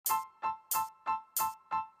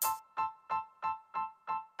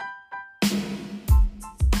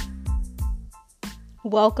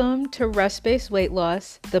Welcome to Rest-Based Weight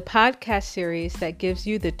Loss, the podcast series that gives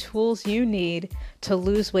you the tools you need to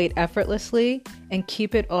lose weight effortlessly and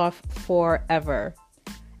keep it off forever.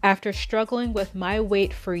 After struggling with my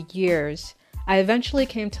weight for years, I eventually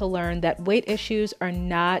came to learn that weight issues are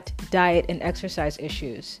not diet and exercise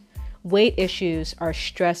issues. Weight issues are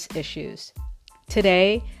stress issues.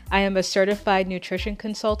 Today, I am a certified nutrition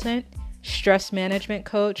consultant, stress management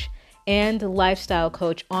coach, and lifestyle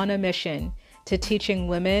coach on a mission to teaching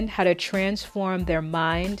women how to transform their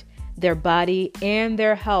mind, their body, and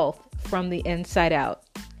their health from the inside out.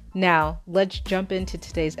 Now, let's jump into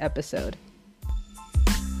today's episode.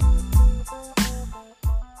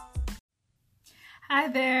 Hi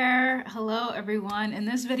there. Hello, everyone. In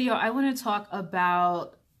this video, I want to talk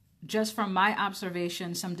about, just from my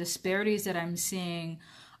observation, some disparities that I'm seeing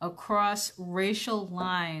across racial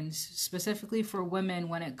lines, specifically for women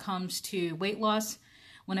when it comes to weight loss,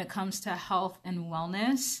 when it comes to health and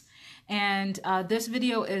wellness. And this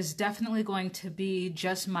video is definitely going to be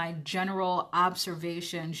just my general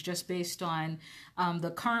observations, just based on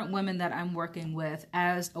the current women that I'm working with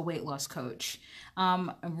as a weight loss coach.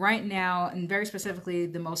 Right now, and very specifically,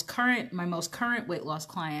 my most current weight loss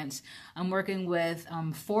clients, I'm working with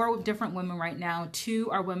 4 different women right now.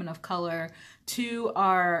 2 are women of color, 2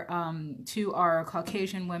 are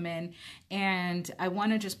Caucasian women, and I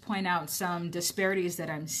want to just point out some disparities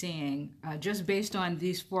that I'm seeing just based on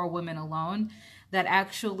these 4 women alone, that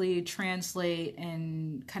actually translate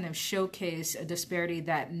and kind of showcase a disparity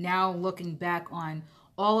that, now looking back on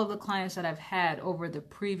all of the clients that I've had over the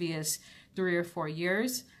previous 3 or 4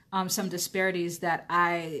 years, some disparities that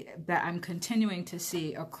I'm continuing to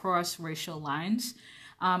see across racial lines.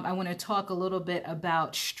 I want to talk a little bit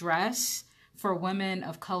about stress for women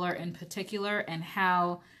of color in particular, and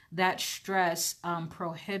how that stress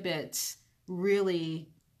prohibits really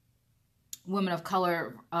women of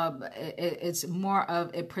color.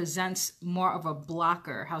 It presents more of a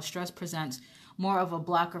blocker, how stress presents more of a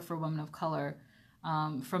blocker for women of color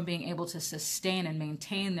from being able to sustain and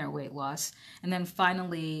maintain their weight loss. And then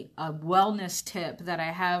finally, a wellness tip that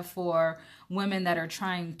I have for women that are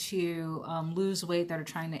trying to lose weight, that are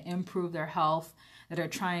trying to improve their health, that are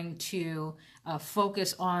trying to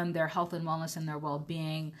focus on their health and wellness and their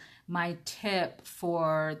well-being. My tip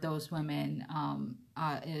for those women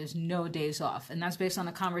is no days off. And that's based on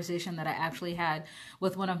a conversation that I actually had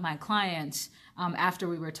with one of my clients after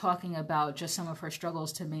we were talking about just some of her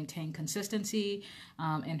struggles to maintain consistency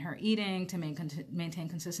in her eating, to maintain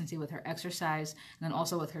consistency with her exercise, and then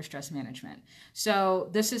also with her stress management. So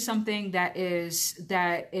this is something that is,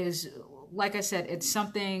 like I said, it's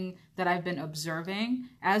something that I've been observing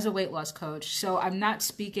as a weight loss coach. So I'm not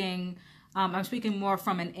speaking, I'm speaking more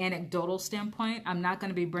from an anecdotal standpoint. I'm not going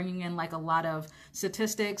to be bringing in like a lot of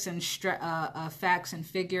statistics and facts and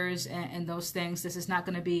figures and those things. This is not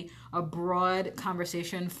going to be a broad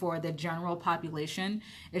conversation for the general population.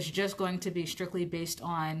 It's just going to be strictly based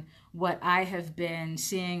on what I have been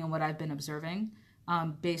seeing and what I've been observing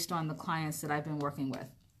based on the clients that I've been working with.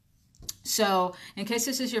 So in case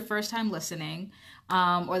this is your first time listening,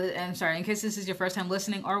 in case this is your first time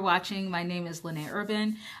listening or watching, my name is Lene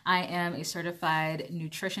Urban. I am a certified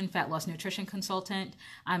fat loss nutrition consultant.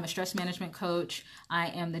 I'm a stress management coach. I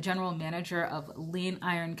am the general manager of Lean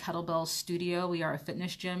Iron Kettlebell Studio. We are a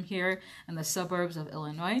fitness gym here in the suburbs of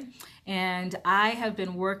Illinois. And I have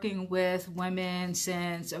been working with women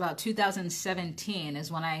since about 2017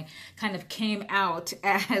 is when I kind of came out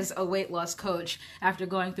as a weight loss coach after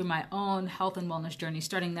going through my own health and wellness journey,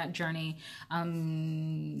 starting that journey.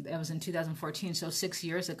 It was in 2014, so 6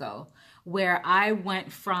 years ago, where I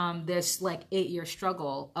went from this like 8-year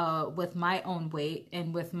struggle with my own weight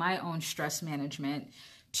and with my own stress management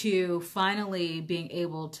to finally being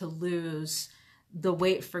able to lose the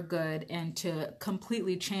weight for good and to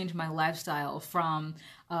completely change my lifestyle from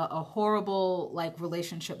a horrible like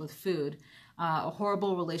relationship with food, a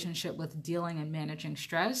horrible relationship with dealing and managing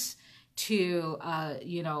stress, to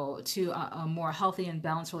a more healthy and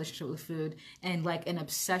balanced relationship with food, and like an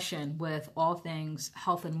obsession with all things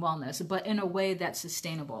health and wellness, but in a way that's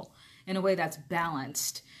sustainable, in a way that's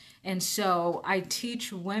balanced. And so I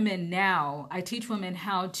teach women how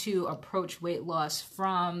to approach weight loss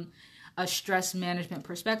from a stress management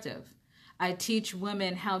perspective. I teach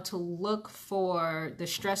women how to look for the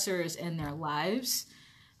stressors in their lives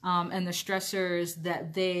and the stressors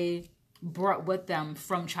that they brought with them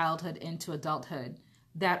from childhood into adulthood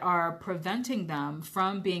that are preventing them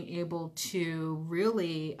from being able to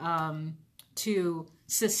really to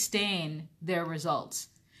sustain their results.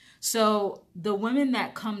 So the women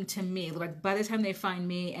that come to me, like by the time they find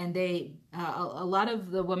me, and a lot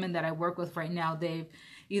of the women that I work with right now, they've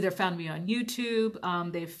either found me on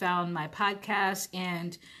YouTube, they've found my podcast,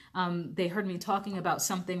 and they heard me talking about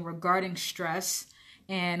something regarding stress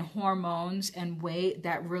and hormones and weight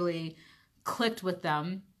that really clicked with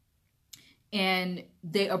them. And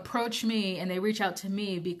they approach me and they reach out to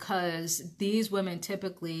me because these women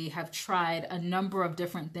typically have tried a number of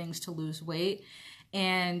different things to lose weight,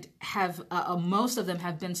 and have most of them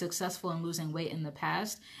have been successful in losing weight in the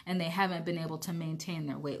past, and they haven't been able to maintain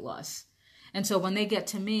their weight loss. And so when they get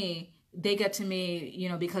to me,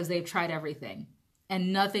 because they've tried everything,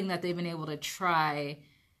 and nothing that they've been able to try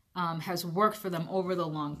has worked for them over the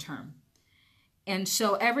long term. And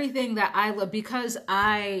so everything that I love, because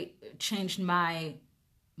I changed my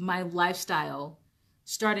lifestyle,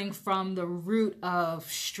 starting from the root of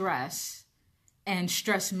stress and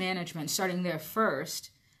stress management, starting there first,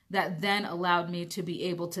 that then allowed me to be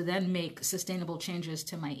able to then make sustainable changes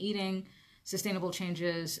to my eating, sustainable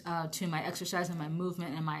changes to my exercise and my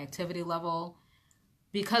movement and my activity level,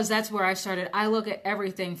 because that's where I started. I look at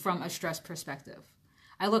everything from a stress perspective.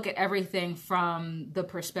 I look at everything from the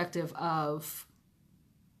perspective of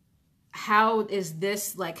how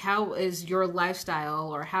is your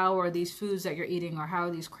lifestyle, or how are these foods that you're eating, or how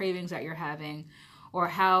are these cravings that you're having, or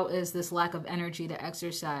how is this lack of energy to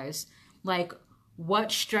exercise? Like, what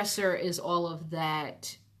stressor is all of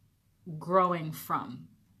that growing from?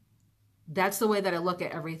 That's the way that I look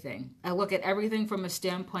at everything. I look at everything from a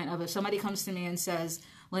standpoint of, if somebody comes to me and says,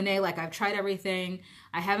 Lene, like, I've tried everything,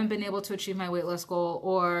 I haven't been able to achieve my weight loss goal,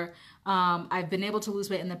 or I've been able to lose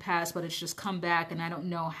weight in the past, but it's just come back and I don't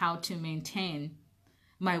know how to maintain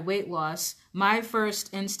my weight loss. My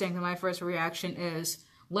first instinct and my first reaction is,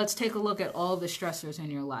 let's take a look at all the stressors in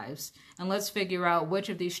your lives, and let's figure out which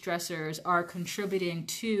of these stressors are contributing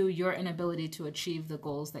to your inability to achieve the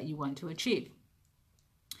goals that you want to achieve.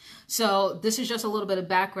 So this is just a little bit of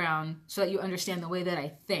background so that you understand the way that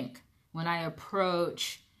I think when a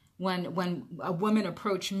woman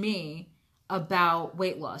approach me about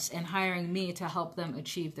weight loss and hiring me to help them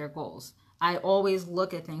achieve their goals. I always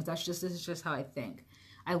look at things, this is just how I think.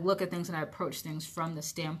 I look at things and I approach things from the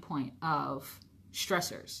standpoint of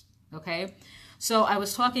stressors. Okay. So I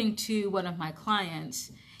was talking to one of my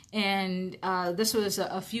clients, and this was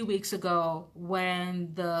a few weeks ago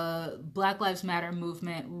when the Black Lives Matter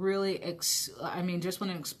movement really, just when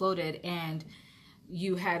it exploded, and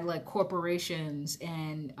you had like corporations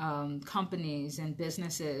and companies and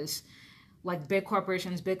businesses, like big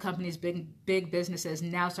corporations, big companies, big businesses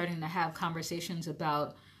now starting to have conversations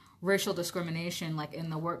about racial discrimination, like in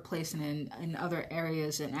the workplace and in other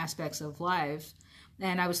areas and aspects of life.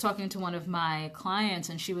 And I was talking to one of my clients,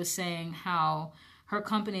 and she was saying how her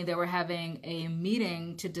company, they were having a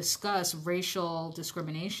meeting to discuss racial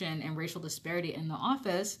discrimination and racial disparity in the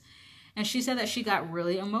office. And she said that she got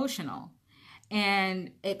really emotional.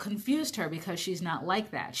 And it confused her because she's not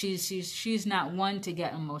like that. She's not one to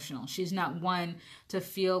get emotional. She's not one to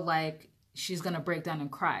feel like she's going to break down and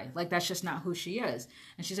cry. Like, that's just not who she is.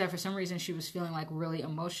 And she said for some reason she was feeling like really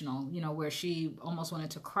emotional, where she almost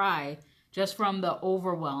wanted to cry just from the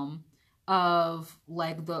overwhelm of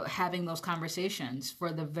like having those conversations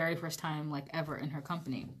for the very first time, like ever in her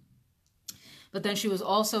company. But then she was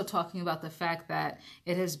also talking about the fact that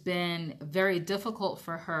it has been very difficult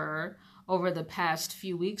for her over the past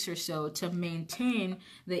few weeks or so to maintain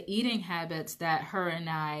the eating habits that her and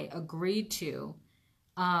I agreed to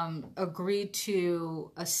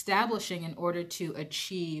establishing in order to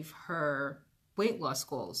achieve her weight loss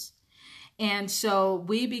goals. And so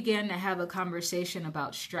we began to have a conversation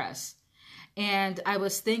about stress. And I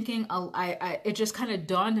was thinking, it just kind of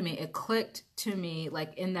dawned on me, it clicked to me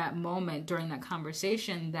like in that moment during that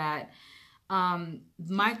conversation that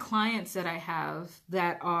my clients that I have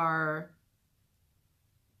that are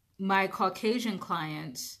my Caucasian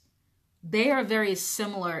clients, they are very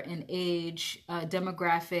similar in age,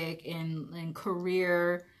 demographic, in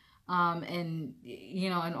career,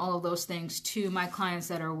 and all of those things to my clients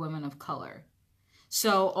that are women of color.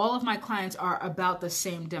 So all of my clients are about the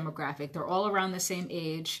same demographic. They're all around the same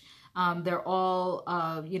age. They're all,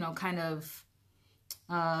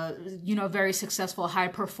 very successful, high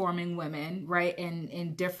performing women, right?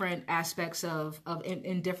 In different aspects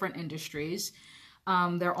in different industries.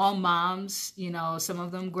 They're all moms, some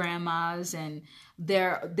of them grandmas, and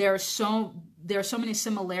there are so many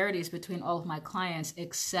similarities between all of my clients,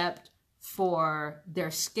 except for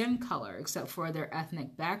their skin color, except for their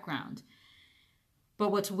ethnic background.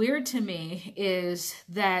 But what's weird to me is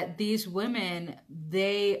that these women,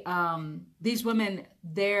 their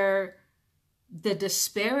the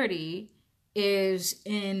disparity is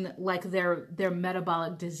in like their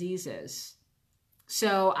metabolic diseases.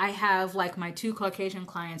 So I have like my 2 Caucasian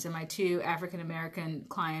clients and my 2 African American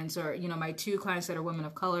clients, or, you know, my 2 clients that are women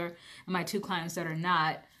of color and my 2 clients that are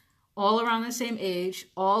not, all around the same age,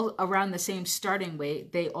 all around the same starting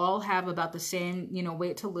weight. They all have about the same, you know,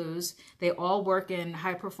 weight to lose. They all work in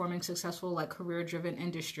high performing, successful, like career driven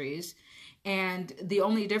industries. And the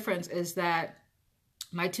only difference is that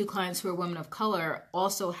my 2 clients who are women of color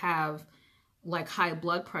also have like high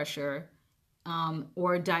blood pressure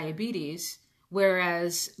or diabetes,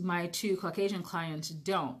 whereas my 2 Caucasian clients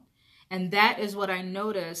don't. And that is what I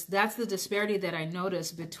noticed. That's the disparity that I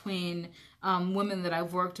noticed between women that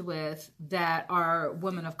I've worked with that are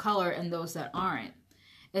women of color and those that aren't.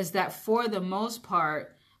 Is that for the most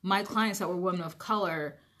part, my clients that were women of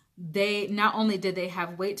color, they not only did they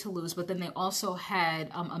have weight to lose, but then they also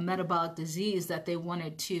had a metabolic disease that they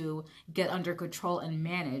wanted to get under control and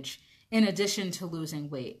manage, in addition to losing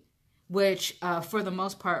weight, which for the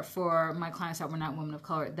most part, for my clients that were not women of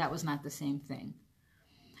color, that was not the same thing.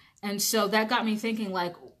 And so that got me thinking,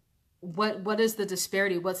 like, what is the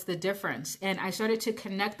disparity? What's the difference? And I started to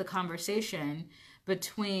connect the conversation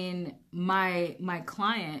between my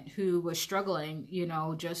client who was struggling, you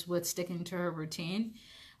know, just with sticking to her routine,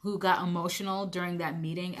 who got emotional during that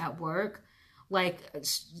meeting at work, like,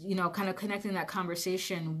 you know, kind of connecting that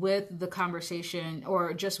conversation with the conversation,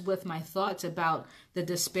 or just with my thoughts about the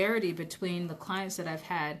disparity between the clients that I've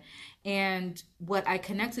had. And what I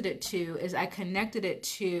connected it to is I connected it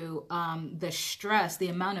to the stress, the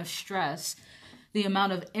amount of stress, the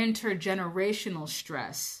amount of intergenerational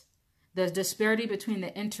stress, the disparity between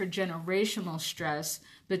the intergenerational stress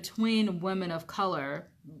between women of color,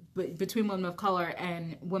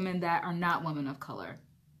 and women that are not women of color.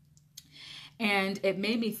 And it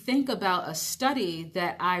made me think about a study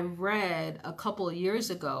that I read a couple of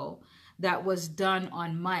years ago that was done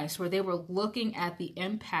on mice, where they were looking at the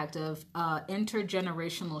impact of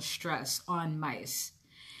intergenerational stress on mice.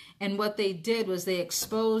 And what they did was they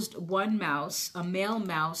exposed one mouse, a male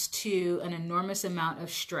mouse, to an enormous amount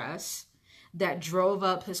of stress that drove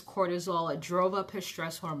up his cortisol, it drove up his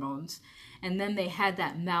stress hormones, and then they had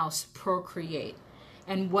that mouse procreate.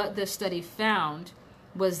 And what the study found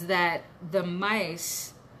was that the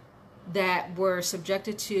mice that were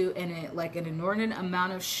subjected to an inordinate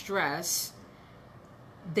amount of stress,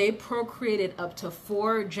 they procreated up to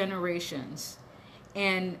 4 generations.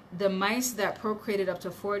 And the mice that procreated up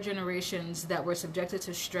to 4 generations that were subjected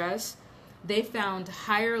to stress, they found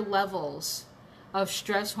higher levels of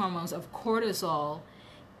stress hormones, of cortisol,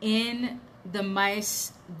 in the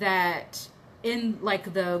mice that, in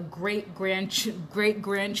like the great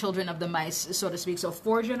grandchildren of the mice, so to speak. So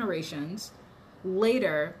 4 generations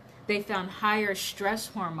later, they found higher stress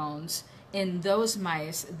hormones in those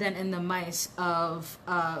mice than in the mice of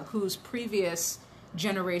whose previous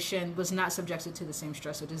generation was not subjected to the same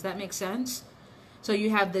stressor. Does that make sense? So you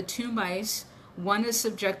have the 2 mice, one is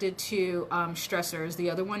subjected to stressors, the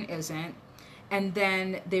other one isn't, and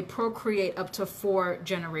then they procreate up to 4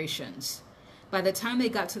 generations. By the time they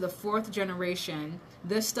got to the 4th generation,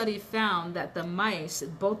 this study found that the mice,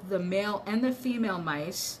 both the male and the female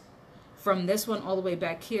mice, from this one all the way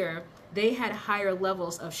back here, they had higher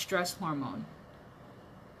levels of stress hormone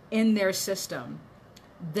in their system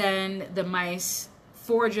than the mice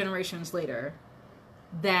 4 generations later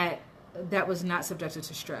that was not subjected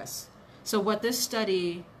to stress. So what this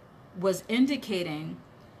study was indicating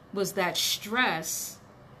was that stress,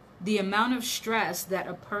 the amount of stress that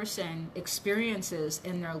a person experiences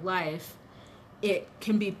in their life, it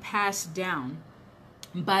can be passed down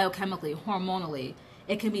biochemically, hormonally.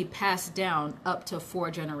 It can be passed down up to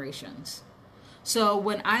 4 generations. So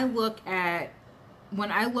when I look at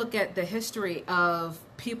the history of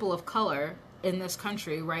people of color in this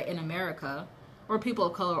country, right, in America, or people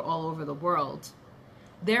of color all over the world,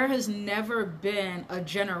 there has never been a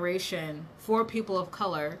generation for people of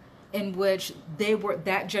color in which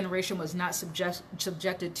that generation was not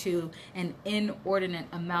subjected to an inordinate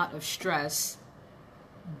amount of stress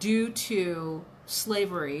due to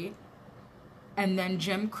slavery and then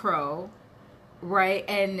Jim Crow, right,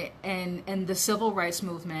 and the civil rights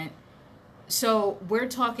movement. So we're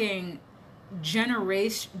talking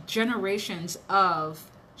generations of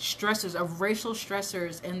stressors, of racial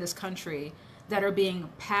stressors in this country that are being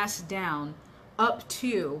passed down up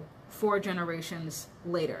to 4 generations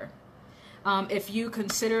later. If you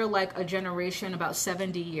consider like a generation about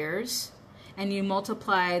 70 years and you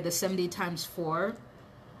multiply the 70 times 4,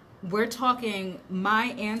 we're talking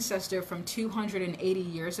my ancestor from 280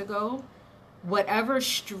 years ago whatever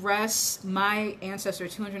stress my ancestor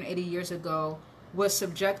 280 years ago was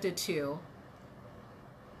subjected to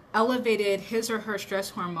elevated his or her stress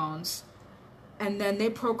hormones, and then they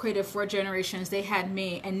procreated 4 generations. They had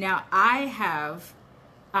me, and now I have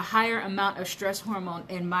a higher amount of stress hormone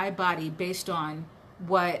in my body based on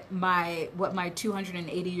what my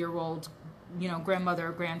 280-year-old, grandmother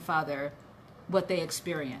or grandfather, what they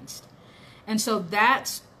experienced. And so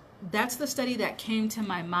that's the study that came to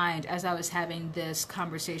my mind as I was having this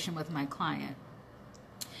conversation with my client.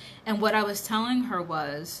 And what I was telling her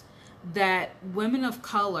was that women of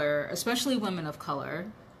color, especially women of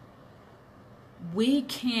color, we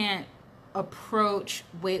can't approach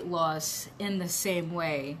weight loss in the same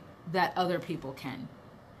way that other people can.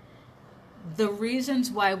 The reasons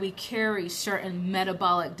why we carry certain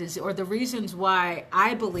metabolic disease, or the reasons why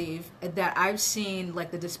I believe that I've seen like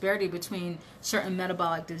the disparity between certain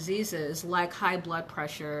metabolic diseases like high blood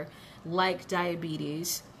pressure, like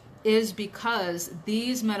diabetes, is because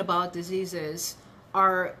these metabolic diseases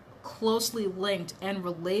are closely linked and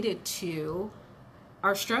related to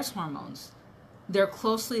our stress hormones. They're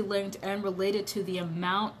closely linked and related to the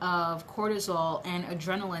amount of cortisol and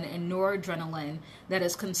adrenaline and noradrenaline that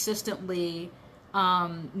is consistently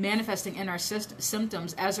manifesting in our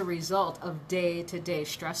symptoms as a result of day-to-day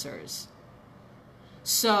stressors.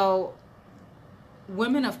 So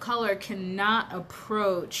women of color cannot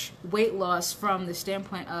approach weight loss from the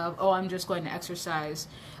standpoint of, oh, I'm just going to exercise.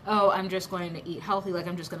 Oh, I'm just going to eat healthy. Like,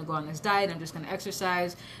 I'm just going to go on this diet. I'm just going to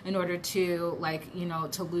exercise in order to,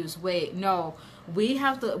 to lose weight. No, we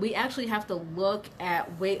actually have to look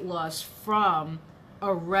at weight loss from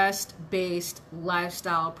a rest-based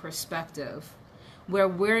lifestyle perspective, where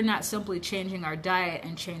we're not simply changing our diet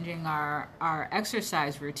and changing our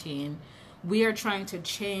exercise routine. We are trying to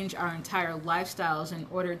change our entire lifestyles in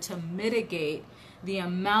order to mitigate the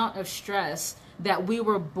amount of stress that we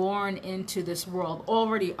were born into this world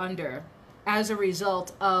already under as a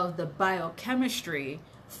result of the biochemistry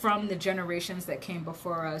from the generations that came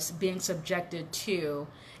before us being subjected to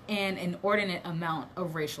an inordinate amount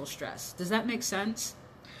of racial stress. Does that make sense?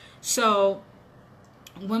 So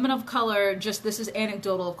women of color, this is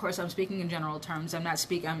anecdotal, of course. I'm speaking in general terms. I'm not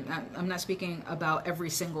speaking about every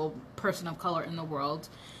single person of color in the world,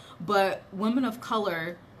 but women of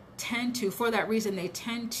color tend to, for that reason, they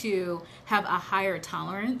tend to have a higher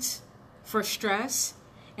tolerance for stress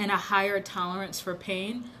and a higher tolerance for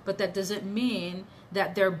pain. But that doesn't mean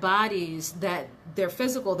that their bodies, that their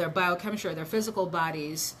biochemistry, their physical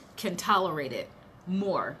bodies can tolerate it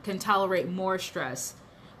more, can tolerate more stress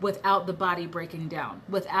without the body breaking down,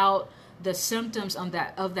 without the symptoms of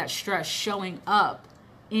that stress showing up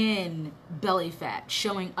in belly fat,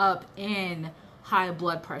 showing up in high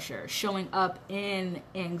blood pressure, showing up in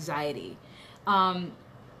anxiety.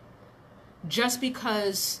 Just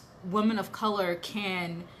because women of color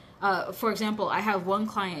can, for example, I have one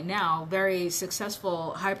client now, very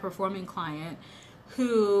successful, high-performing client,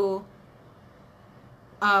 who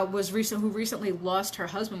recently lost her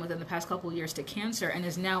husband within the past couple of years to cancer and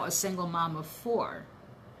is now a single mom of 4.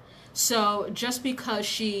 So just because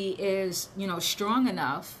she is, strong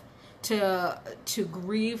enough to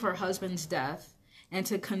grieve her husband's death and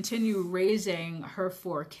to continue raising her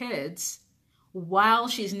 4 kids while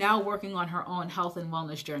she's now working on her own health and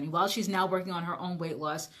wellness journey, while she's now working on her own weight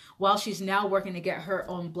loss, while she's now working to get her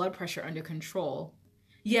own blood pressure under control.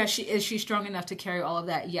 Yeah, she's strong enough to carry all of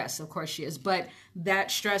that? Yes, of course she is. But that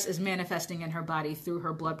stress is manifesting in her body through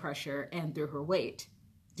her blood pressure and through her weight.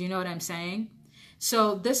 Do you know what I'm saying?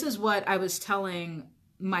 So this is what I was telling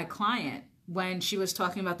my client when she was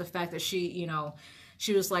talking about the fact that she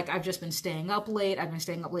was like, I've just been staying up late. I've been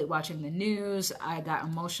staying up late watching the news. I got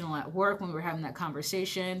emotional at work when we were having that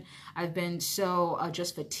conversation. I've been so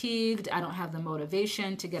just fatigued. I don't have the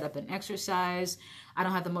motivation to get up and exercise. I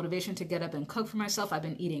don't have the motivation to get up and cook for myself. I've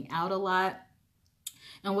been eating out a lot.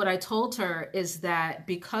 And what I told her is that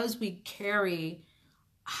because we carry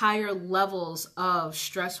higher levels of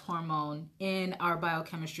stress hormone in our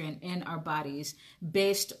biochemistry and in our bodies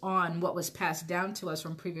based on what was passed down to us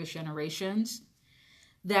from previous generations,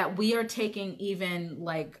 that we are taking, even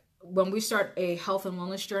like when we start a health and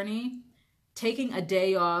wellness journey, taking a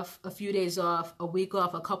day off, a few days off, a week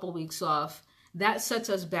off, a couple weeks off, that sets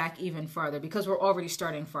us back even farther because we're already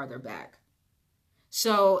starting farther back.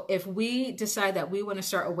 So if we decide that we want to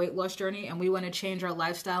start a weight loss journey and we want to change our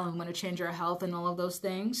lifestyle and want to change our health and all of those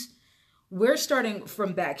things, we're starting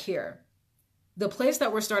from back here. The place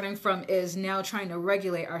that we're starting from is now trying to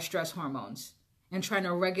regulate our stress hormones and trying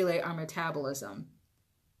to regulate our metabolism.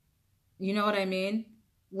 You know what I mean?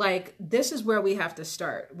 like, this is where we have to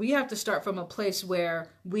start. We have to start from a place where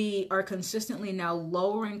we are consistently now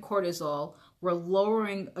lowering cortisol. We're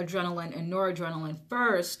lowering adrenaline and noradrenaline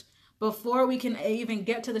first before we can even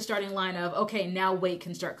get to the starting line of, okay, now weight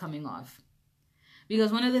can start coming off.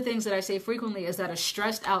 Because one of the things that I say frequently is that a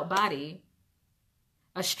stressed out body,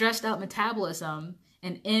 a stressed out metabolism,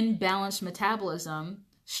 an imbalanced metabolism,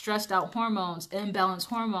 stressed out hormones, imbalanced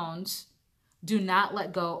hormones do not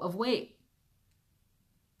let go of weight.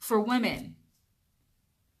 For women,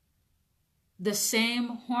 the same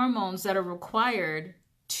hormones that are required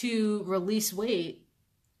to release weight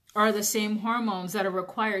are the same hormones that are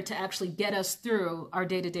required to actually get us through our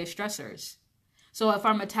day-to-day stressors. So if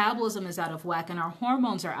our metabolism is out of whack and our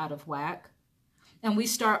hormones are out of whack, and we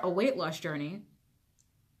start a weight loss journey,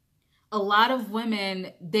 a lot of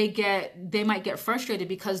women, they might get frustrated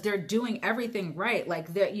because they're doing everything right.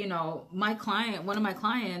 Like, that, you know, one of my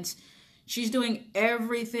clients, she's doing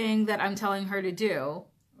everything that I'm telling her to do,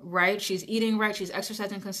 right? She's eating right, she's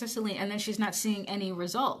exercising consistently, and then she's not seeing any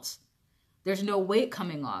results. There's no weight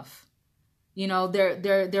coming off. You know,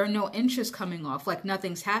 there are no inches coming off, like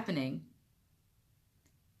nothing's happening.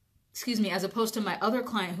 Excuse me, as opposed to my other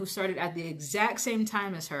client who started at the exact same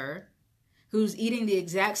time as her, who's eating the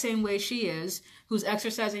exact same way she is, who's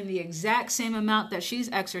exercising the exact same amount that she's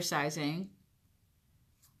exercising.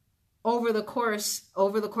 Over the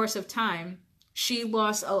course of time, she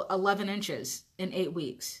lost 11 inches in 8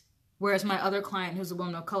 weeks, whereas my other client, who's a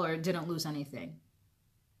woman of color, didn't lose anything.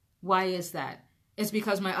 Why is that? It's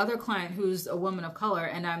because my other client, who's a woman of color,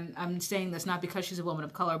 and I'm saying this not because she's a woman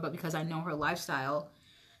of color, but because I know her lifestyle.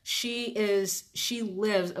 She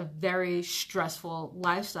lives a very stressful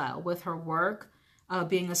lifestyle with her work,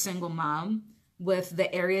 being a single mom, with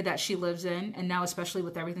the area that she lives in, and now especially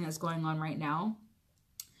with everything that's going on right now.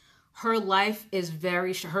 Her life is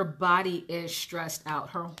her body is stressed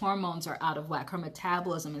out. Her hormones are out of whack. Her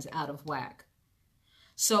metabolism is out of whack.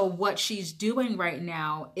 So what she's doing right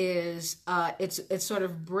now is it's sort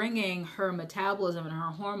of bringing her metabolism and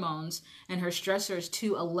her hormones and her stressors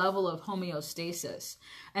to a level of homeostasis.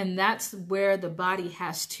 And that's where the body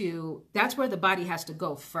has to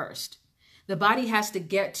go first. The body has to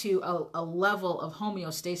get to a level of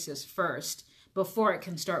homeostasis first before it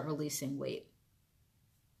can start releasing weight.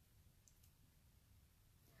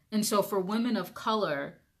 And so for women of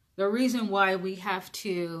color, the reason why we have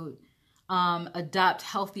to adopt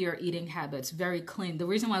healthier eating habits, very clean, the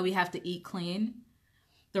reason why we have to eat clean,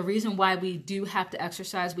 the reason why we do have to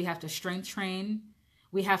exercise, we have to strength train,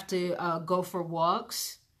 we have to go for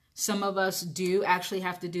walks. Some of us do actually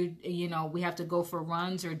have to do, we have to go for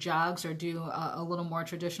runs or jogs or do a little more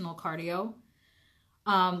traditional cardio.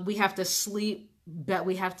 We have to sleep, but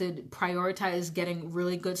we have to prioritize getting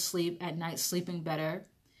really good sleep at night, sleeping better.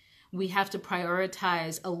 We have to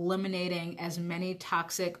prioritize eliminating as many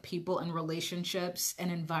toxic people and relationships and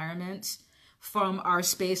environments from our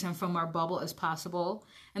space and from our bubble as possible.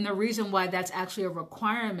 And the reason why that's actually a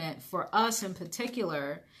requirement for us in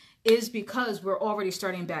particular is because we're already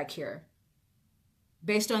starting back here.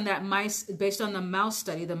 Based on the mice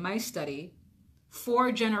study,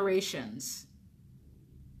 4 generations.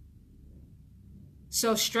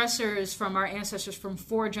 So stressors from our ancestors from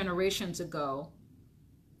 4 generations ago,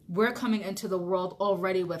 we're coming into the world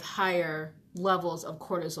already with higher levels of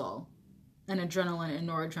cortisol and adrenaline and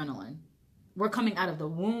noradrenaline. We're coming out of the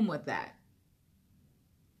womb with that.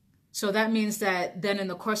 So that means that then in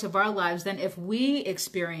the course of our lives, then if we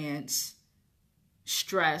experience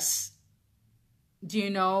stress,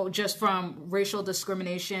 just from racial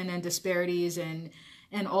discrimination and disparities and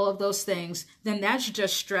all of those things, then that's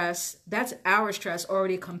just stress. That's our stress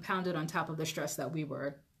already compounded on top of the stress that we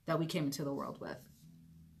came into the world with.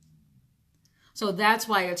 So that's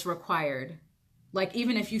why it's required. Like,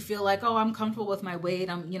 even if you feel like, oh, I'm comfortable with my weight,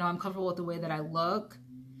 I'm comfortable with the way that I look,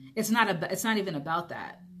 it's not even about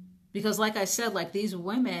that. Because like I said, like these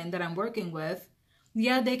women that I'm working with,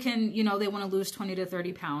 yeah, they can, they want to lose 20 to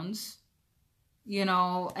 30 pounds,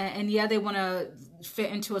 and yeah, they want to fit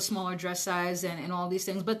into a smaller dress size and all these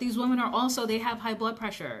things. But these women they have high blood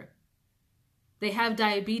pressure. They have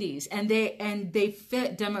diabetes, and they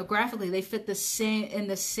fit demographically. They fit in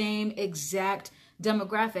the same exact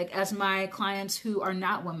demographic as my clients who are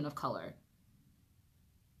not women of color.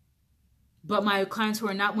 But my clients who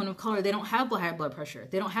are not women of color, they don't have high blood pressure.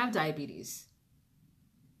 They don't have diabetes.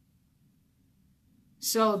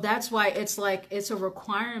 So that's why it's a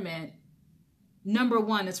requirement. Number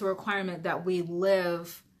one, it's a requirement that we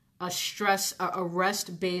live a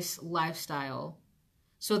rest-based lifestyle,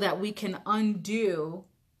 so that we can undo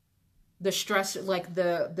the stress, like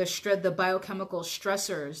the biochemical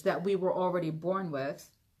stressors that we were already born with,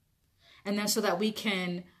 And then so that we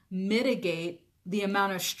can mitigate the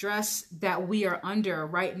amount of stress that we are under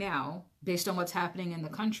right now based on what's happening in the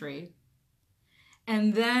country.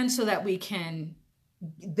 And then so that we can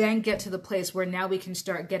then get to the place where now we can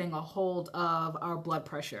start getting a hold of our blood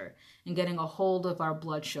pressure and getting a hold of our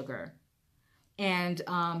blood sugar and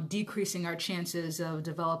decreasing our chances of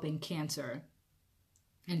developing cancer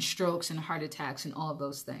and strokes and heart attacks and all of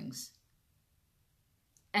those things.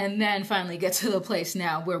 And then finally get to the place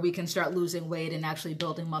now where we can start losing weight and actually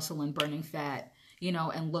building muscle and burning fat, you know,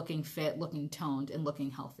 and looking fit, looking toned, and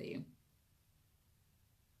looking healthy.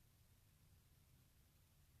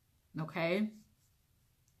 Okay?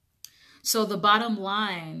 So the bottom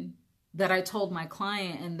line that I told my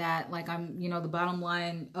client, and that like the bottom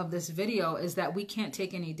line of this video is that we can't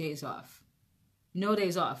take any days off. No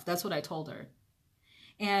days off. That's what I told her.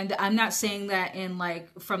 And I'm not saying that in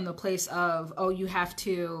like from the place of, oh, you have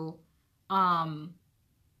to, I'm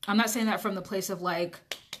not saying that from the place of like,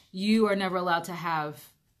 you are never allowed to have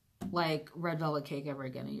like red velvet cake ever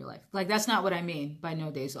again in your life. Like, that's not what I mean by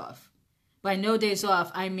no days off. By no days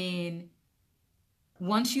off, I mean,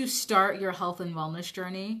 once you start your health and wellness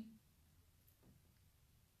journey,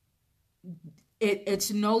 it's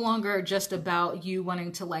no longer just about you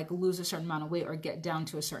wanting to like lose a certain amount of weight or get down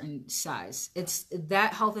to a certain size. It's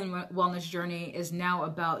that health and wellness journey is now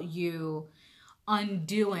about you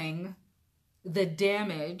undoing the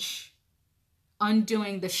damage,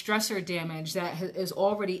 undoing the stressor damage that is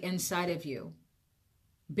already inside of you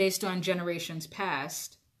based on generations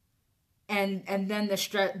past. And then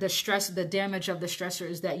the damage of the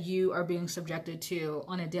stressors that you are being subjected to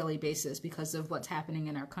on a daily basis because of what's happening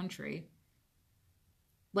in our country.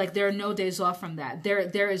 Like, there are no days off from that.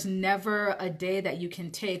 There is never a day that you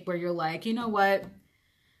can take where you're like, you know what?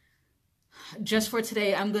 Just for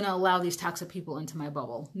today, I'm going to allow these toxic people into my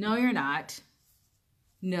bubble. No, you're not.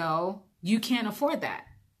 No, you can't afford that.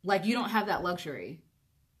 Like, you don't have that luxury.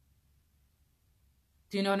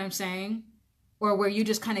 Do you know what I'm saying? Or where you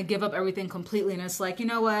just kind of give up everything completely and it's like, you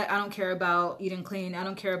know what? I don't care about eating clean. I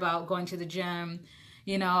don't care about going to the gym.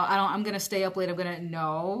 You know, I'm going to stay up late.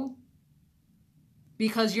 No.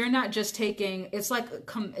 Because you're not just taking, it's like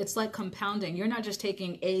compounding. You're not just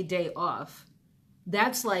taking a day off.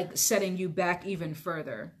 That's like setting you back even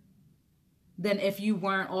further than if you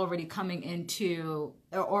weren't already coming into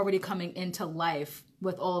life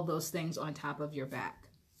with all of those things on top of your back.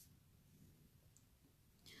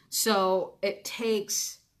 So it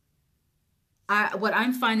takes, what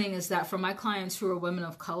I'm finding is that for my clients who are women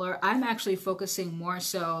of color, I'm actually focusing more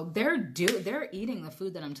so, they're eating the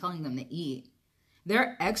food that I'm telling them to eat.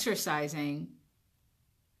 They're exercising.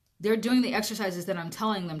 They're doing the exercises that I'm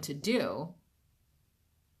telling them to do.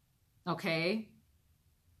 Okay?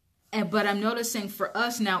 But I'm noticing for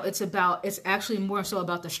us now, it's actually more so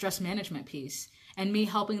about the stress management piece and me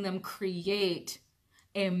helping them create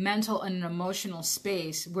a mental and an emotional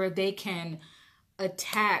space where they can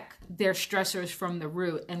attack their stressors from the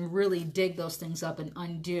root and really dig those things up and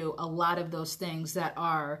undo a lot of those things that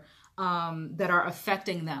are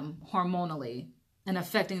affecting them hormonally and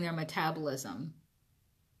affecting their metabolism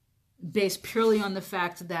based purely on the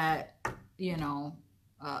fact that,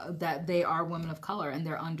 that they are women of color and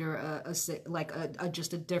they're under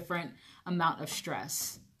just a different amount of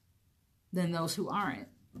stress than those who aren't.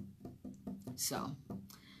 So,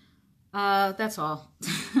 that's all.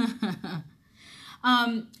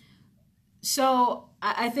 So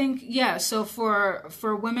I think, yeah, so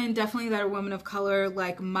for women definitely that are women of color,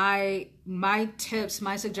 like my tips,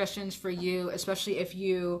 my suggestions for you, especially if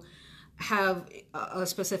you have a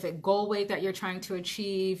specific goal weight that you're trying to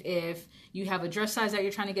achieve, if you have a dress size that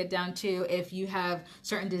you're trying to get down to, if you have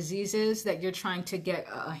certain diseases that you're trying to get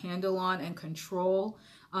a handle on and control,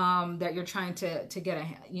 that you're trying to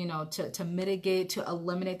get to mitigate, to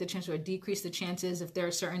eliminate the chance or decrease the chances if there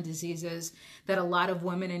are certain diseases that a lot of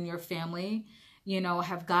women in your family,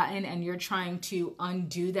 have gotten, and you're trying to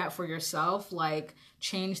undo that for yourself, like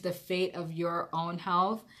change the fate of your own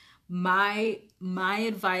health. My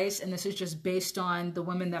advice, and this is just based on the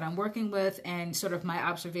women that I'm working with and sort of my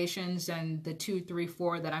observations and the 2, 3,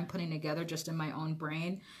 4 that I'm putting together just in my own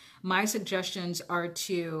brain, my suggestions are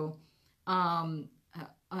to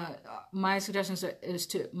my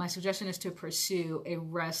suggestion is to pursue a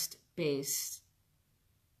rest-based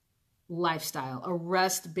lifestyle, a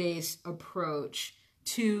rest-based approach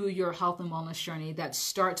to your health and wellness journey that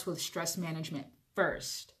starts with stress management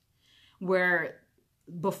first, where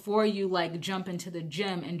before you like jump into the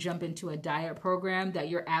gym and jump into a diet program, that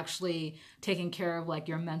you're actually taking care of like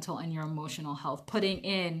your mental and your emotional health, putting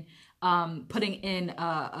in putting in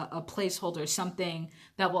a placeholder, something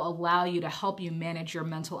that will allow you to help you manage your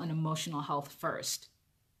mental and emotional health first.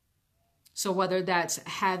 So whether that's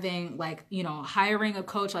having like, hiring a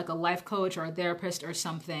coach, like a life coach or a therapist or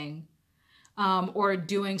something, or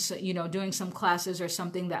doing some classes or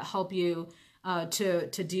something that help you to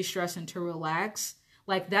de-stress and to relax,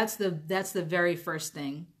 like that's the very first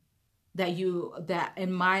thing that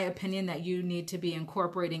in my opinion that you need to be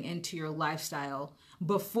incorporating into your lifestyle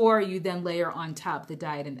before you then layer on top the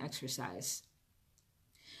diet and exercise.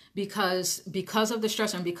 Because of the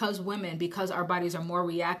stress, and because our bodies are more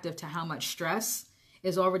reactive to how much stress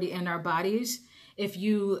is already in our bodies, if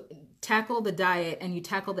you tackle the diet and you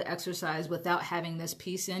tackle the exercise without having this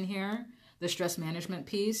piece in here, the stress management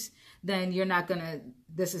piece, then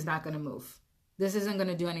this is not gonna move. This isn't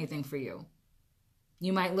gonna do anything for you.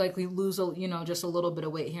 You might likely lose, just a little bit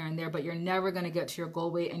of weight here and there, but you're never gonna get to your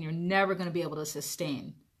goal weight, and you're never gonna be able to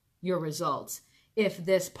sustain your results if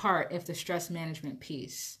the stress management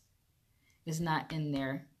piece is not in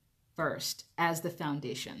there first as the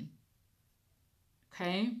foundation.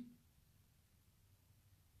 Okay?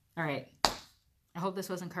 All right. I hope this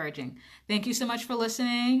was encouraging. Thank you so much for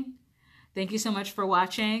listening. Thank you so much for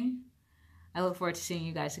watching. I look forward to seeing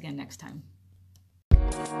you guys again next time.